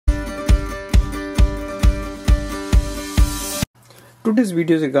Today's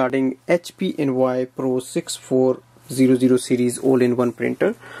video is regarding HP Envoy Pro 6400 series all-in-one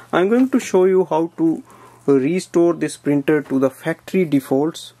printer. I'm going to show you how to restore this printer to the factory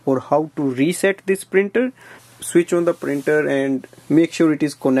defaults, or how to reset this printer. Switch on the printer and make sure it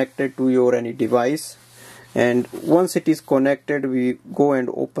is connected to your any device. And once it is connected, we go and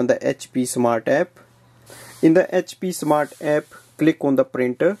open the HP Smart app. In the HP Smart app, click on the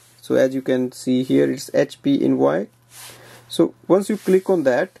printer. So as you can see here, it's HP Envoy. So once you click on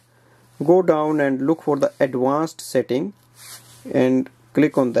that, go down and look for the advanced setting and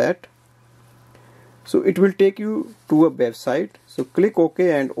click on that. So it will take you to a website. So click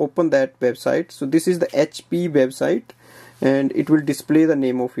OK and open that website. So this is the HP website and it will display the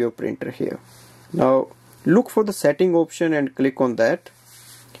name of your printer here. Now look for the setting option and click on that.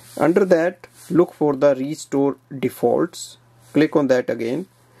 Under that, look for the restore defaults. Click on that again.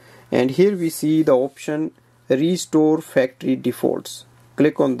 And here we see the option restore factory defaults.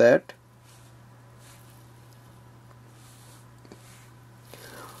 Click on that.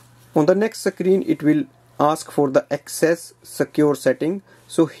 On the next screen, it will ask for the access secure setting.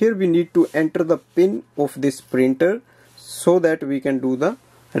 So here we need to enter the pin of this printer so that we can do the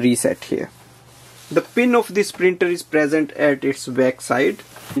reset here. The pin of this printer is present at its back side.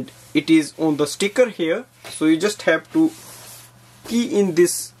 It is on the sticker here. So you just have to key in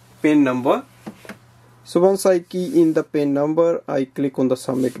this pin number. So once I key in the pin number, I click on the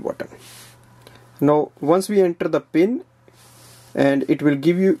submit button. Now once we enter the pin, and it will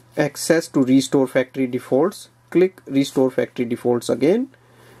give you access to restore factory defaults. Click restore factory defaults again,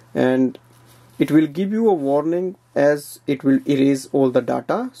 and it will give you a warning as it will erase all the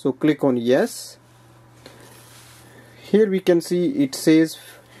data. So click on yes. Here we can see it says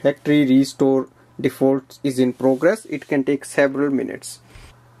factory restore defaults is in progress. It can take several minutes.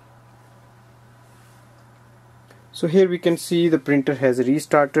 So here we can see the printer has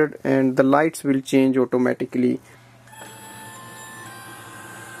restarted and the lights will change automatically.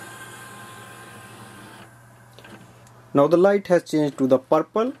 Now the light has changed to the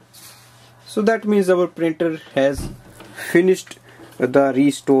purple. So that means our printer has finished the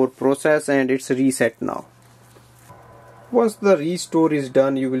restore process and it's reset now. Once the restore is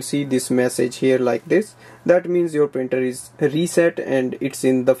done, you will see this message here like this. That means your printer is reset and it's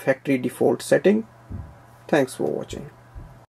in the factory default setting. Thanks for watching.